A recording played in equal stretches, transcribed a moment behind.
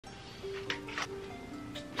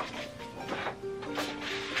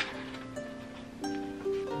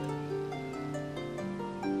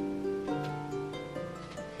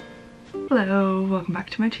Hello, welcome back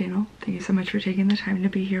to my channel. Thank you so much for taking the time to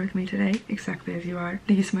be here with me today, exactly as you are.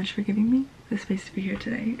 Thank you so much for giving me the space to be here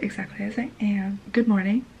today, exactly as I am. Good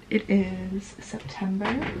morning. It is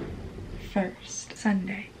September 1st,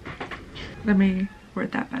 Sunday. Let me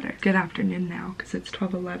word that better. Good afternoon now, because it's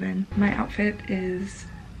 12:11. My outfit is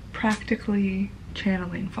practically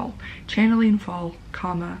channeling fall. Channeling fall,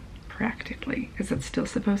 comma, practically, because it's still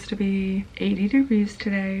supposed to be 80 degrees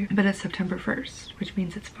today, but it's September 1st, which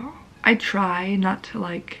means it's fall. I try not to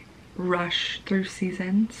like rush through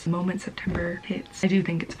seasons. The moment September hits, I do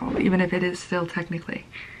think it's fall, even if it is still technically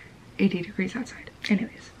 80 degrees outside.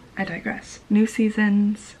 Anyways, I digress. New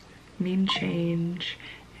seasons mean change.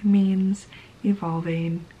 It means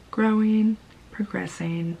evolving, growing,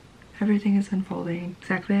 progressing. Everything is unfolding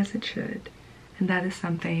exactly as it should. And that is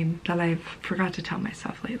something that I've forgot to tell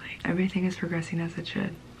myself lately. Everything is progressing as it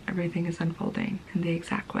should. Everything is unfolding in the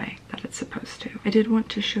exact way that it's supposed to. I did want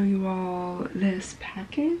to show you all this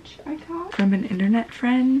package I got from an internet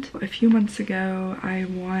friend. A few months ago, I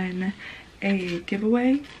won a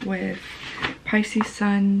giveaway with Pisces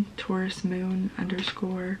Sun Taurus Moon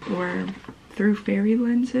 _ or Through Fairy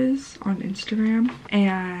Lenses on Instagram,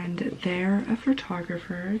 and they're a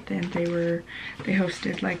photographer. Then they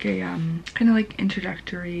hosted like a kind of like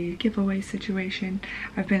introductory giveaway situation.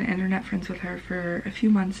 I've been internet friends with her for a few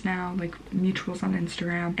months now, like mutuals on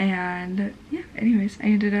Instagram, and yeah, anyways, I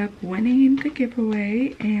ended up winning the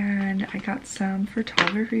giveaway and I got some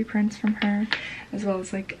photography prints from her, as well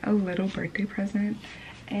as like a little birthday present.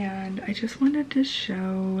 And I just wanted to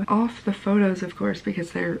show off the photos, of course,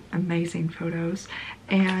 because they're amazing photos,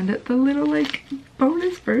 and the little like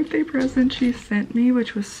bonus birthday present she sent me,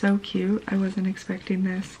 which was so cute. I wasn't expecting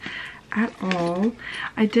this at all.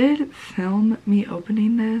 I did film me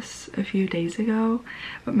opening this a few days ago,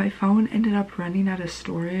 but my phone ended up running out of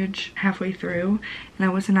storage halfway through, and I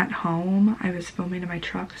wasn't at home. I was filming in my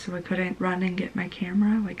truck, so I couldn't run and get my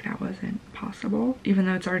camera. Like, that wasn't possible. Even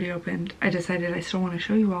though it's already opened, I decided I still want to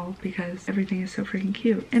show you all because everything is so freaking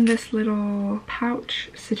cute. In this little pouch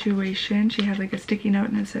situation, she had like a sticky note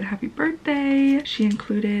and it said happy birthday. She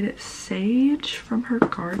included sage from her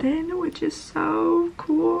garden, which is so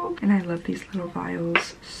cool, and I love these little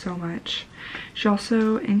vials so much. She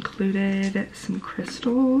also included some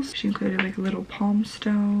crystals. She included like a little palm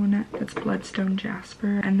stone that's bloodstone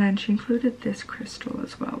jasper, and then she included this crystal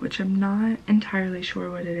as well, which I'm not entirely sure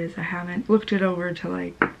what it is. I haven't looked it over to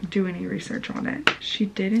like do any research on it. She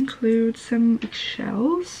did include some like,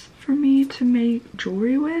 shells for me to make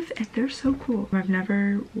jewelry with, and they're so cool. I've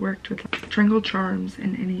never worked with like, triangle charms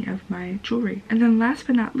in any of my jewelry. And then last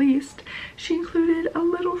but not least, she included a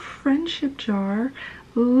little friendship jar.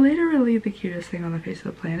 Literally the cutest thing on the face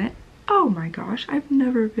of the planet. Oh my gosh, I've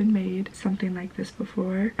never been made something like this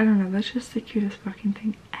before. I don't know, that's just the cutest fucking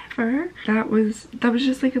thing ever. That was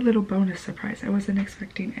just like a little bonus surprise. I wasn't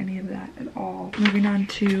expecting any of that at all. Moving on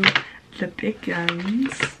to the big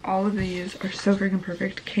guns. All of these are so freaking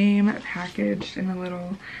perfect. Came packaged in a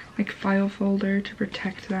little like file folder to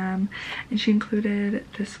protect them, and she included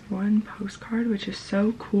this one postcard, which is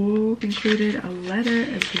so cool. She included a letter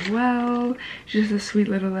as well. Just a sweet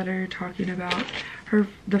little letter talking about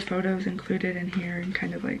the photos included in here and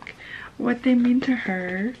kind of like what they mean to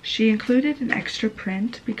her. She included an extra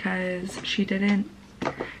print because she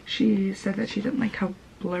said that she didn't like how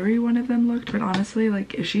blurry one of them looked, but honestly,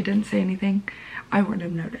 like, if she didn't say anything, I wouldn't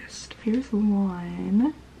have noticed. Here's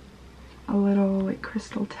one, a little like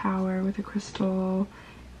crystal tower with a crystal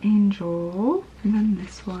angel, and then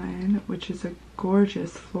this one, which is a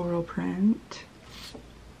gorgeous floral print.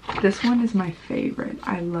 This one is my favorite.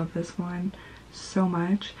 I love this one so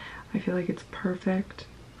much. I feel like it's perfect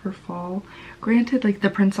for fall. Granted, like the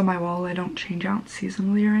prints on my wall, I don't change out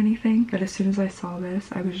seasonally or anything, but as soon as I saw this,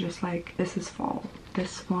 I was just like, this is fall.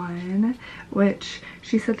 This one, which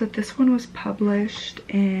she said that this one was published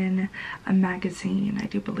in a magazine, I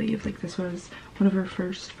do believe. Like, this was one of her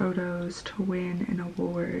first photos to win an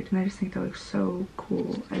award, and I just think that looks so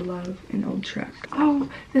cool. I love an old truck. Oh,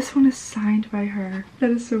 this one is signed by her.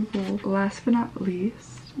 That is so cool. Last but not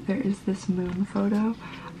least, there is this moon photo.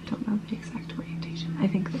 I don't know the exact orientation. I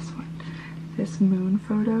think this one. This moon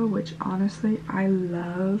photo, which honestly I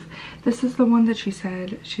love. This is the one that she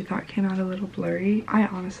said she thought came out a little blurry. I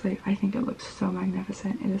think it looks so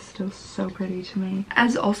magnificent. It is still so pretty to me.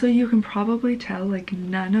 As also you can probably tell, like,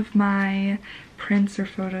 none of my prints or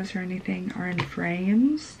photos or anything are in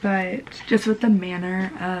frames, but just with the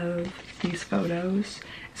manner of these photos,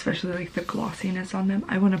 especially like the glossiness on them,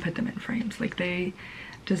 I want to put them in frames. Like, they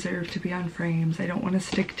deserve to be on frames. I don't want to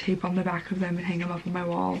stick tape on the back of them and hang them up on my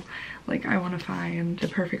wall. Like, I want to find the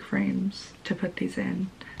perfect frames to put these in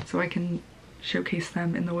so I can showcase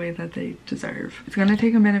them in the way that they deserve. It's gonna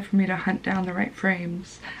take a minute for me to hunt down the right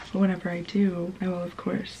frames, but whenever I do, I will of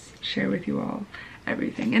course share with you all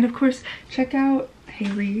everything. And of course, check out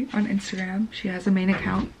Haylee on Instagram. She has a main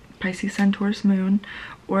account, Pisces Sun Taurus Moon,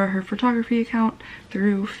 or her photography account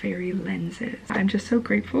through Fairy Lenses. I'm just so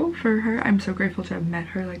grateful for her. I'm so grateful to have met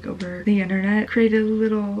her like over the internet, created a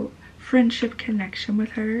little friendship connection with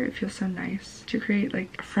her. It feels so nice to create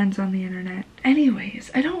like friends on the internet.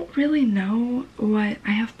 Anyways, I don't really know what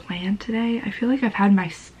I have planned today. I feel like I've had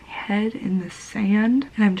my head in the sand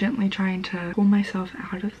and I'm gently trying to pull myself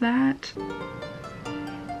out of that.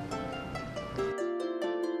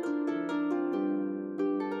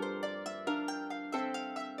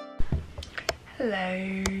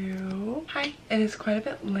 Hello. Hi. It is quite a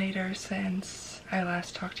bit later since I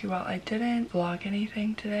last talked to you all. I didn't vlog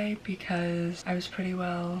anything today because I was pretty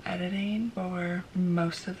well editing for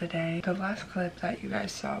most of the day. The last clip that you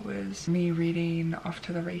guys saw was me reading Off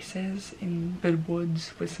to the Races in the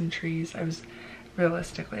woods with some trees. I was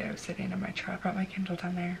sitting in my truck, brought my Kindle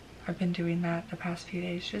down there. I've been doing that the past few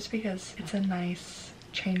days just because it's a nice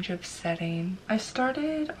change of setting. I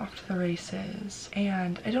started Off to the Races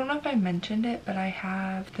and I don't know if I mentioned it, but I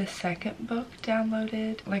have the second book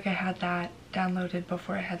downloaded. Like, I had that downloaded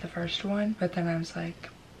before I had the first one, but then I was like,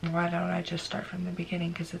 why don't I just start from the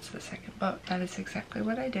beginning because it's the second book. That is exactly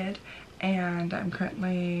what I did, and I'm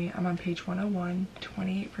on page 101,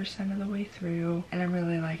 28% of the way through, and I'm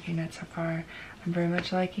really liking it so far. I'm very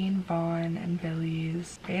much liking Vaughn and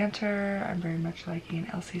Billy's banter. I'm very much liking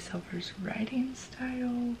Elsie Silver's writing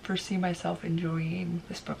style. Foresee myself enjoying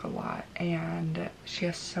this book a lot, and she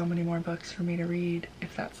has so many more books for me to read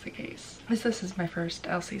if that's the case. This is my first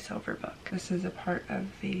Elsie Silver book. This is a part of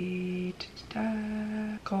the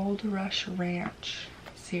Gold Rush Ranch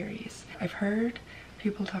series. I've heard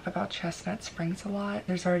people talk about Chestnut Springs a lot.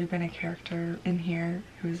 There's already been a character in here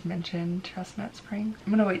who's mentioned Chestnut Springs.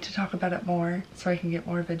 I'm gonna wait to talk about it more so I can get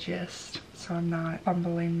more of a gist, so I'm not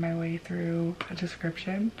fumbling my way through a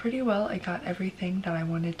description. Pretty well, I got everything that I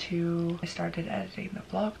wanted to. I started editing the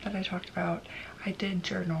vlog that I talked about. I did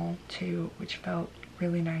journal too, which felt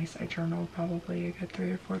really nice. I journaled probably a good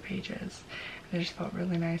 3 or 4 pages. It just felt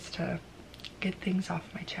really nice to get things off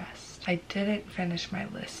my chest. I didn't finish my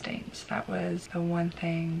listings. That was the one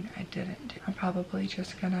thing I didn't do. I'm probably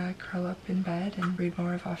just gonna curl up in bed and read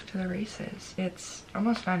more of Off to the Races. It's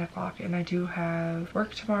almost 9 o'clock and I do have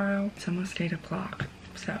work tomorrow. It's almost 8 o'clock,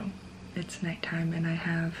 so it's nighttime, and I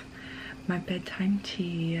have my bedtime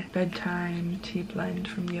tea blend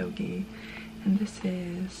from Yogi, and this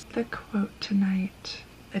is the quote tonight.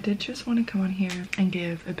 I did just want to come on here and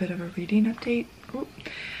give a bit of a reading update. Ooh.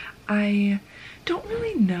 I don't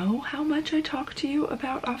really know how much I talked to you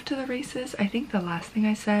about Off to the Races. I think the last thing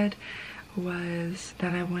I said was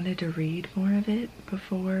that I wanted to read more of it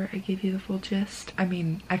before I give you the full gist. I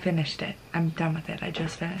mean, I finished it. I'm done with it. I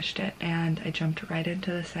just finished it and I jumped right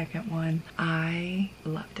into the second one. I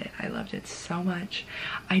loved it. I loved it so much.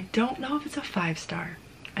 I don't know if it's a 5-star.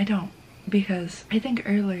 I don't, because I think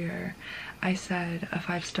earlier I said a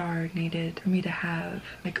 5-star needed for me to have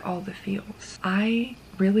like all the feels. I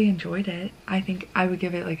really enjoyed it. I think I would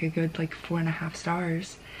give it like a good like 4.5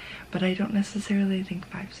 stars, but I don't necessarily think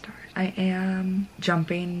 5 stars. I am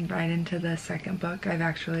jumping right into the second book. I've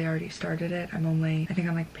actually already started it. I think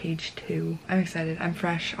I'm like page 2. I'm excited. I'm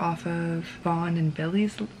fresh off of Vaughn and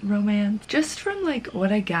Billy's romance. Just from like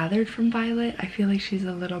what I gathered from Violet, I feel like she's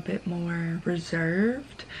a little bit more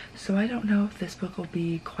reserved. So I don't know if this book will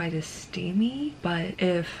be quite as steamy, but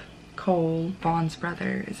if Cole, Vaughn's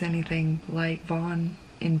brother, is anything like Vaughn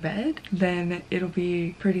in bed, then it'll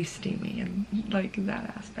be pretty steamy in like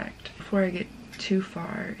that aspect. Before I get too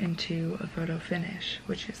far into a photo finish,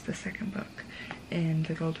 which is the second book in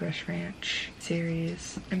the Gold Rush Ranch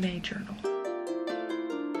series, I may journal.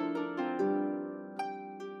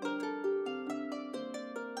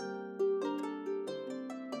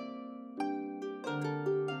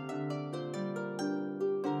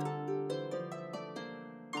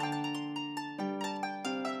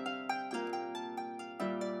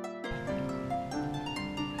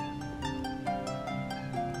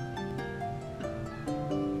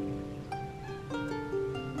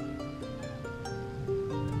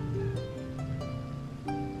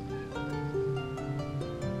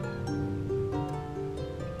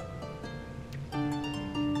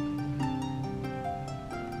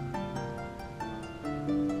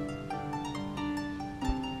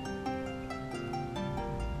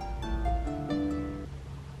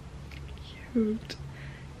 Cute.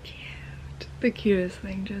 The cutest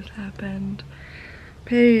thing just happened.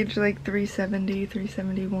 Page like 370,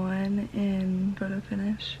 371 in photo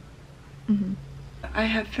finish. I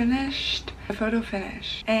have finished a photo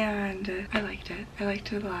finish and I liked it. I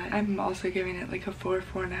liked it a lot. I'm also giving it like a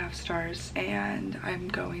 4.5 stars, and I'm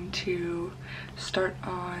going to start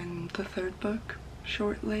on the third book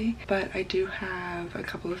shortly, but I do have a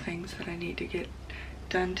couple of things that I need to get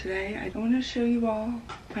done today. I want to show you all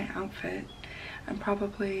my outfit. I'm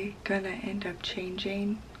probably gonna end up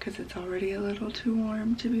changing because it's already a little too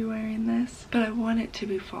warm to be wearing this, but I want it to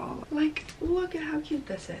be fall. Like, look at how cute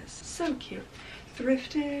this is. So cute.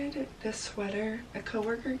 Thrifted this sweater. A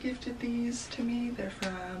coworker gifted these to me. They're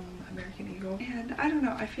from American Eagle, and I don't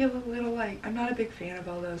know, I feel a little like, I'm not a big fan of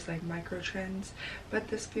all those like micro trends, but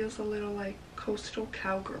this feels a little like coastal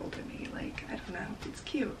cowgirl to me. Like, I don't know, it's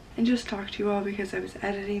cute. And just talk to you all because I was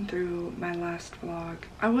editing through my last vlog.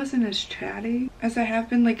 I wasn't as chatty as I have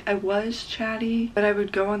been. Like, I was chatty, but I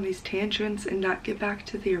would go on these tangents and not get back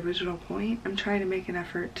to the original point. I'm trying to make an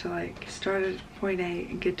effort to like start at point A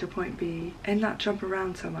and get to point B and not jump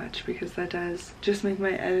around so much, because that does just make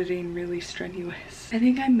my editing really strenuous. I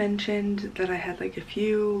think I mentioned that I had like a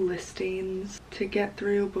few listings to get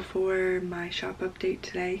through before my shop update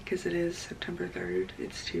today, because it is September 3rd,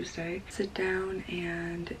 it's Tuesday. Sit down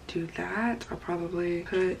and do that. I'll probably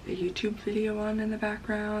put a YouTube video on in the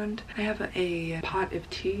background. I have a pot of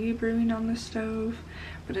tea brewing on the stove,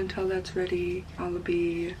 but until that's ready, I'll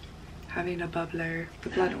be having a bubbler, the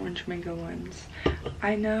blood orange mango ones.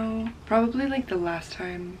 I know probably like the last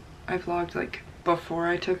time I vlogged, like before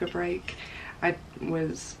I took a break, I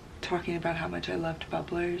was talking about how much I loved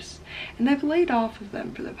bubblers, and I've laid off of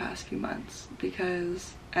them for the past few months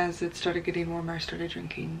because as it started getting warmer I started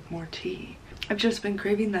drinking more tea. I've just been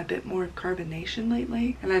craving that bit more of carbonation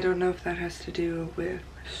lately, and I don't know if that has to do with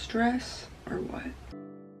stress or what.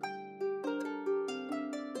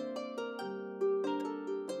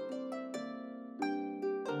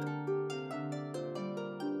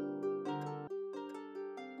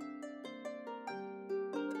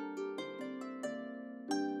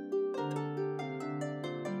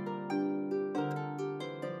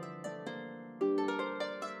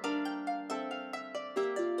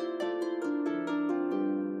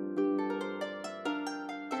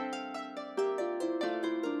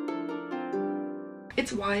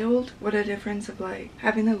 It's wild what a difference of like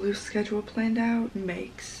having a loose schedule planned out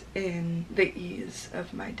makes in the ease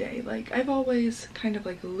of my day. Like, I've always kind of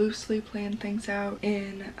like loosely planned things out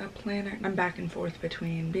in a planner. I'm back and forth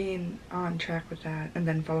between being on track with that and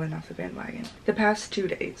then falling off the bandwagon. The past 2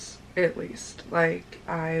 days at least, like,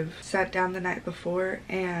 I've sat down the night before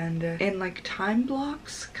and in like time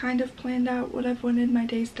blocks kind of planned out what I've wanted my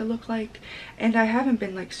days to look like, and I haven't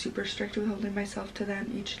been like super strict with holding myself to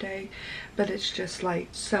them each day, but it's just like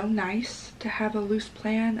so nice to have a loose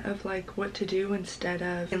plan of like what to do instead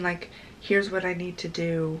of in like here's what I need to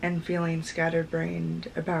do and feeling scatterbrained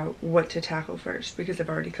about what to tackle first, because I've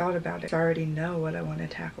already thought about it. I already know what I want to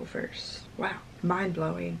tackle first. Wow,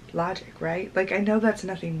 mind-blowing logic, right? Like, I know that's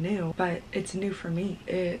nothing new, but it's new for me.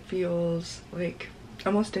 It feels like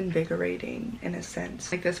almost invigorating in a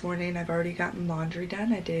sense. Like this morning I've already gotten laundry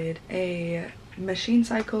done. I did a machine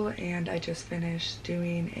cycle and I just finished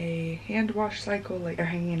doing a hand wash cycle. Like, they're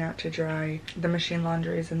hanging out to dry. The machine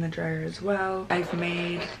laundry is in the dryer as well. I've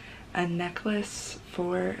made a necklace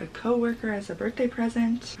for a coworker as a birthday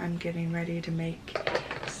present. I'm getting ready to make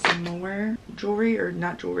some more jewelry, or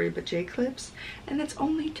not jewelry but J-clips, and it's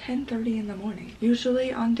only 10:30 in the morning.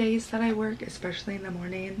 Usually on days that I work, especially in the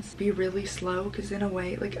mornings, be really slow, because in a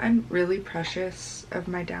way, like, I'm really precious of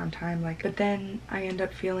my downtime, like, but then I end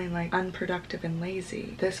up feeling like unproductive and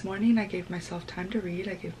lazy. This morning I gave myself time to read.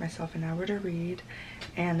 I gave myself an hour to read,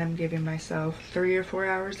 and I'm giving myself 3 or 4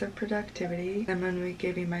 hours of productivity. I'm gonna be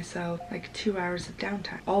giving myself like 2 hours of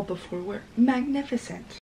downtime, all before work.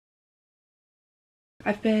 Magnificent.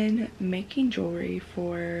 I've been making jewelry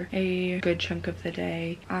for a good chunk of the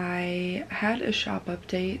day. I had a shop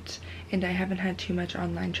update and I haven't had too much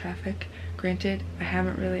online traffic. Granted, I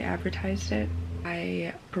haven't really advertised it.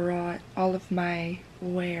 I brought all of my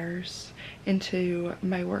wares into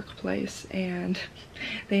my workplace and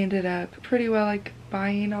they ended up pretty well like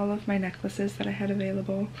buying all of my necklaces that I had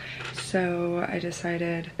available. So I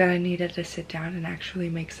decided that I needed to sit down and actually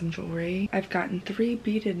make some jewelry. I've gotten 3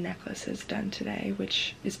 beaded necklaces done today,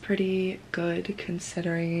 which is pretty good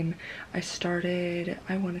considering I started,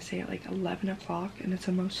 I want to say at like 11 o'clock and it's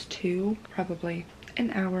almost 2, probably an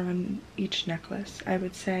hour on each necklace, I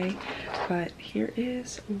would say. But here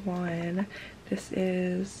is one. This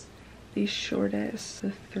is the shortest,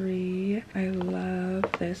 the 3. I love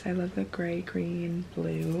this. I love the gray, green,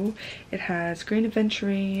 blue. It has green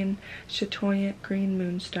aventurine, chatoyant, green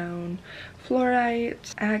moonstone,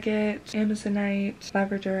 fluorite, agate, amazonite,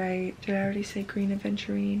 labradorite. Did I already say green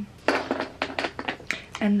aventurine?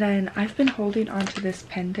 And then I've been holding on to this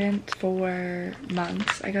pendant for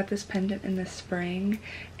months. I got this pendant in the spring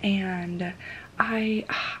and I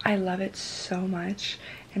love it so much,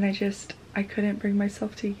 and I couldn't bring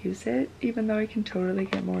myself to use it, even though I can totally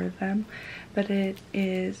get more of them. But it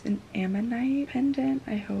is an ammonite pendant.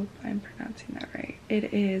 I hope I'm pronouncing that right.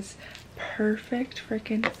 It is perfect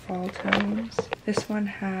freaking fall tones. This one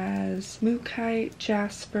has mookaite,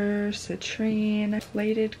 jasper, citrine,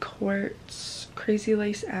 plated quartz, crazy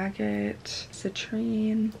lace agate,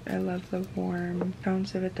 citrine. I love the warm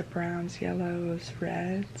tones of it, the browns, yellows,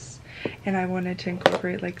 reds. And I wanted to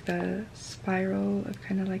incorporate like the spiral of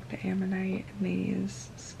kind of like the ammonite in these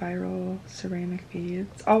spiral ceramic beads.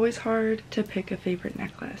 It's always hard to pick a favorite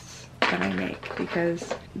necklace that I make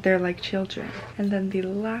because they're like children. And then the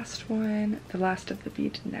last one, the last of the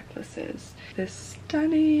beaded necklaces, this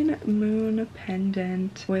stunning moon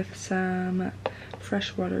pendant with some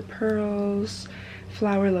freshwater pearls,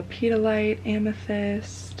 flower lepidolite,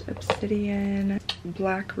 amethyst, obsidian,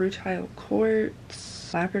 black rutile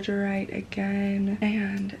quartz, labradorite again,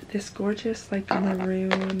 and this gorgeous like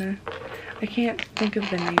maroon. I can't think of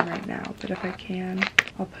the name right now, but if I can,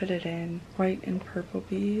 I'll put it in white and purple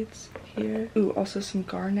beads here. Ooh, also some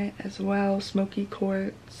garnet as well, smoky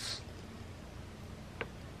quartz.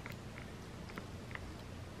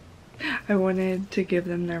 I wanted to give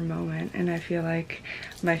them their moment, and I feel like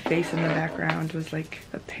my face in the background was like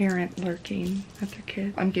a parent lurking at their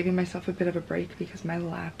kid. I'm giving myself a bit of a break because my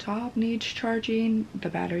laptop needs charging. The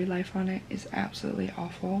battery life on it is absolutely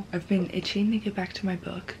awful. I've been itching to get back to my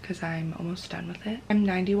book because I'm almost done with it. I'm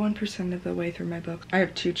 91% of the way through my book. I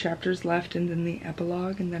have 2 chapters left and then the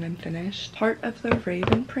epilogue, and then I'm finished. Part of the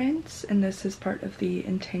Raven Prince, and this is part of the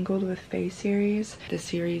Entangled with Fae series. This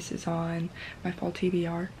series is on my fall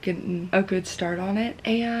TBR. Getting a good start on it,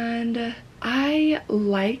 and I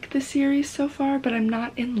like the series so far, but I'm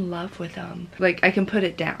not in love with them. Like, I can put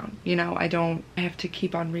it down, you know. I have to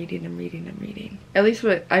keep on reading and reading and reading. At least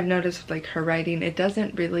what I've noticed with like her writing, it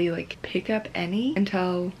doesn't really like pick up any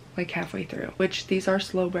until like halfway through, which these are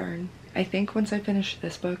slow burn. I think once I finish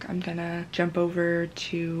this book, I'm gonna jump over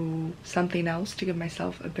to something else to give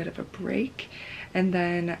myself a bit of a break, and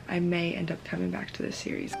then I may end up coming back to this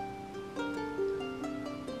series.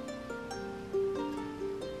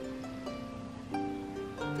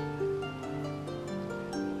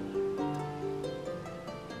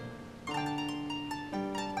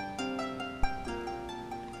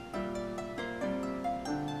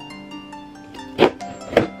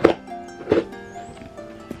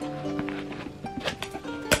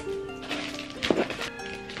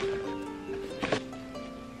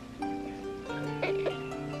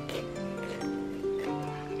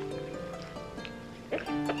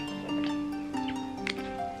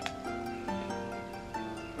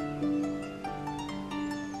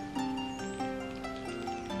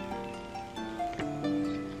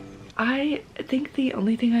 I think the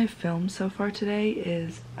only thing I've filmed so far today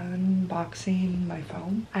is unboxing my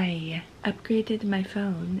phone. I upgraded my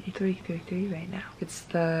phone. It's 333 right now. It's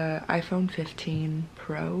the iPhone 15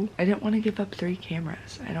 Pro. I didn't want to give up 3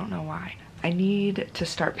 cameras. I don't know why. I need to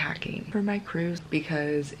start packing for my cruise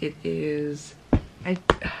because it is...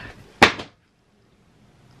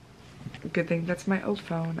 Good thing that's my old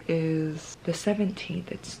phone. Is the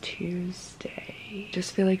 17th. It's Tuesday.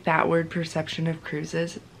 Just feel like that word perception of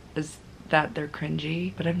cruises is that they're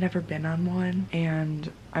cringy, but I've never been on one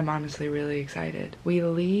and I'm honestly really excited. We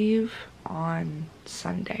leave on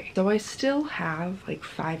Sunday, so I still have like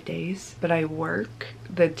 5 days, but I work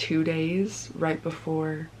the 2 days right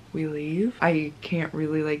before we leave. I can't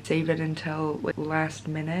really like save it until like last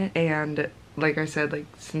minute, and like I said, like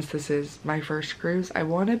since this is my first cruise, I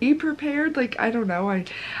want to be prepared. Like, I don't know,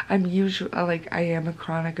 I'm usually like, I am a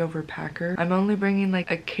chronic overpacker. I'm only bringing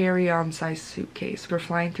like a carry-on size suitcase. We're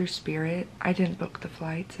flying through Spirit. I didn't book the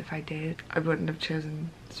flights. If I did, I wouldn't have chosen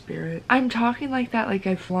Spirit. I'm talking like that like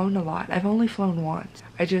I've flown a lot. I've only flown once.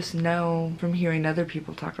 I just know from hearing other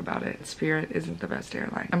people talk about it, Spirit isn't the best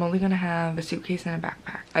airline. I'm only gonna have a suitcase and a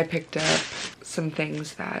backpack. I picked up some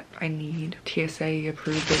things that I need, TSA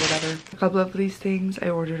approved or whatever. A couple of these things I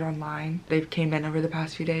ordered online. They've came in over the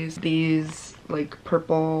past few days. These like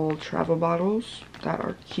purple travel bottles that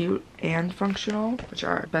are cute and functional, which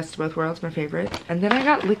are best of both worlds, my favorite. And then I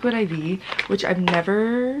got Liquid IV, which I've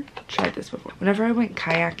never tried this before. Whenever I went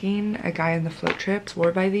kayaking, a guy on the float trip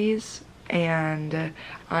swore by these, and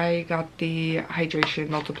I got the hydration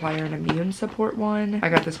multiplier and immune support one. I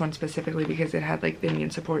got this one specifically because it had like the immune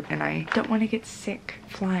support, and I don't want to get sick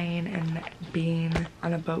flying and being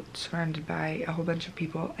on a boat surrounded by a whole bunch of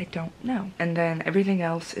people I don't know. And then everything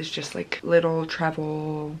else is just like little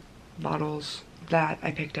travel bottles that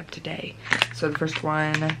I picked up today. So the first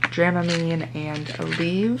one, Dramamine and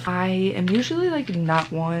Aleve. I am usually like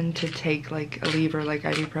not one to take like Aleve or like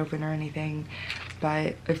ibuprofen or anything,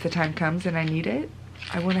 but if the time comes and I need it,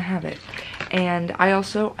 I want to have it. And I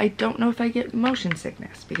don't know if I get motion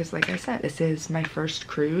sickness because like I said, this is my first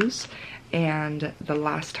cruise, and the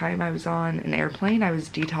last time I was on an airplane I was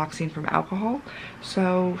detoxing from alcohol,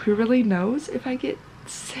 so who really knows if I get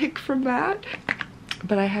sick from that.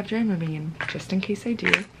 But I have Dramamine just in case I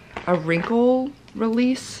do. A wrinkle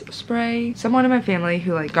release spray. Someone in my family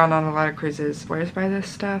who like gone on a lot of cruises swears by this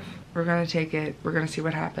stuff. We're gonna take it. We're gonna see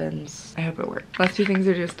what happens. I hope it works. Last two things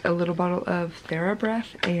are just a little bottle of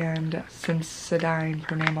TheraBreath and Sensodyne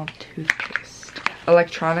Pronamel toothpaste.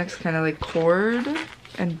 Electronics, kind of like cord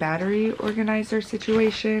and battery organizer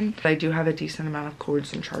situation. I do have a decent amount of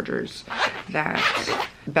cords and chargers. That's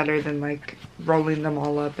better than like rolling them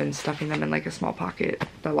all up and stuffing them in like a small pocket.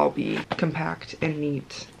 They'll all be compact and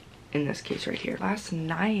neat in this case right here. Last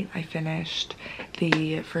night I finished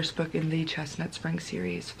the first book in the Chestnut Spring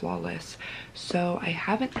series, Flawless. So I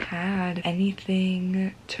haven't had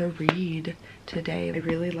anything to read today. I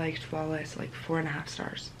really liked Flawless, like 4.5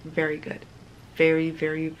 stars. Very good. Very,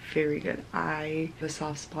 very, very good. I have a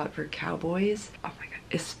soft spot for cowboys. Oh my god.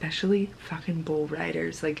 Especially fucking bull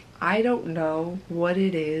riders. Like, I don't know what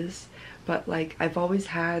it is, but like I've always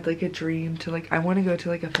had like a dream to like, I want to go to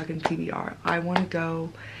like a fucking PBR. I want to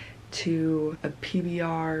go to a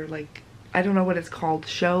PBR, like I don't know what it's called,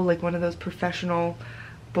 show, like one of those professional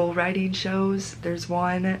bull riding shows. There's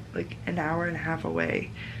one like an hour and a half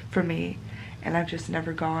away from me, and I've just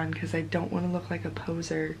never gone because I don't want to look like a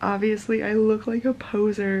poser. Obviously I look like a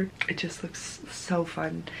poser. It just looks so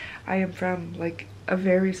fun. I am from like a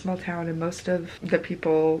very small town, and most of the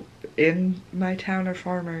people in my town are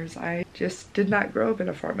farmers. I just did not grow up in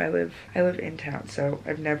a farm. I live in town, so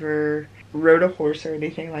I've never rode a horse or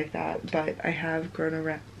anything like that, but I have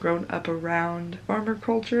grown up around farmer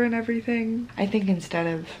culture and everything. I think instead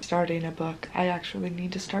of starting a book, I actually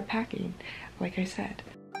need to start packing, like I said.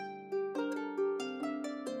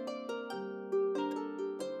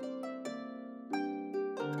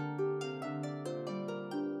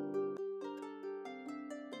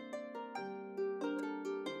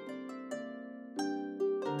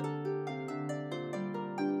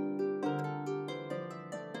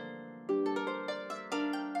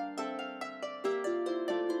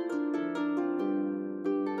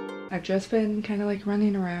 I've just been kind of like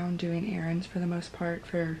running around doing errands for the most part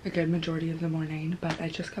for a good majority of the morning, but I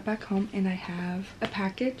just got back home and I have a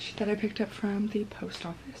package that I picked up from the post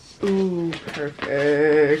office. Ooh,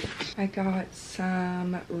 perfect. I got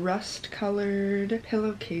some rust-colored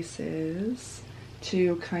pillowcases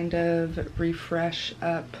to kind of refresh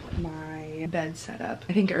up my bed setup.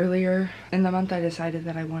 I think earlier in the month I decided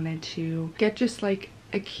that I wanted to get just like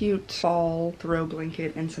a cute fall throw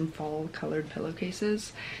blanket and some fall colored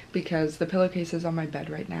pillowcases, because the pillowcases on my bed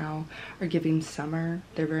right now are giving summer.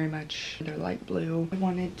 They're light blue. I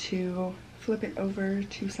wanted to flip it over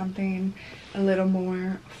to something a little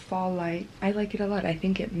more fall light. I like it a lot. I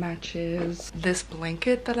think it matches this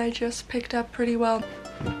blanket that I just picked up pretty well.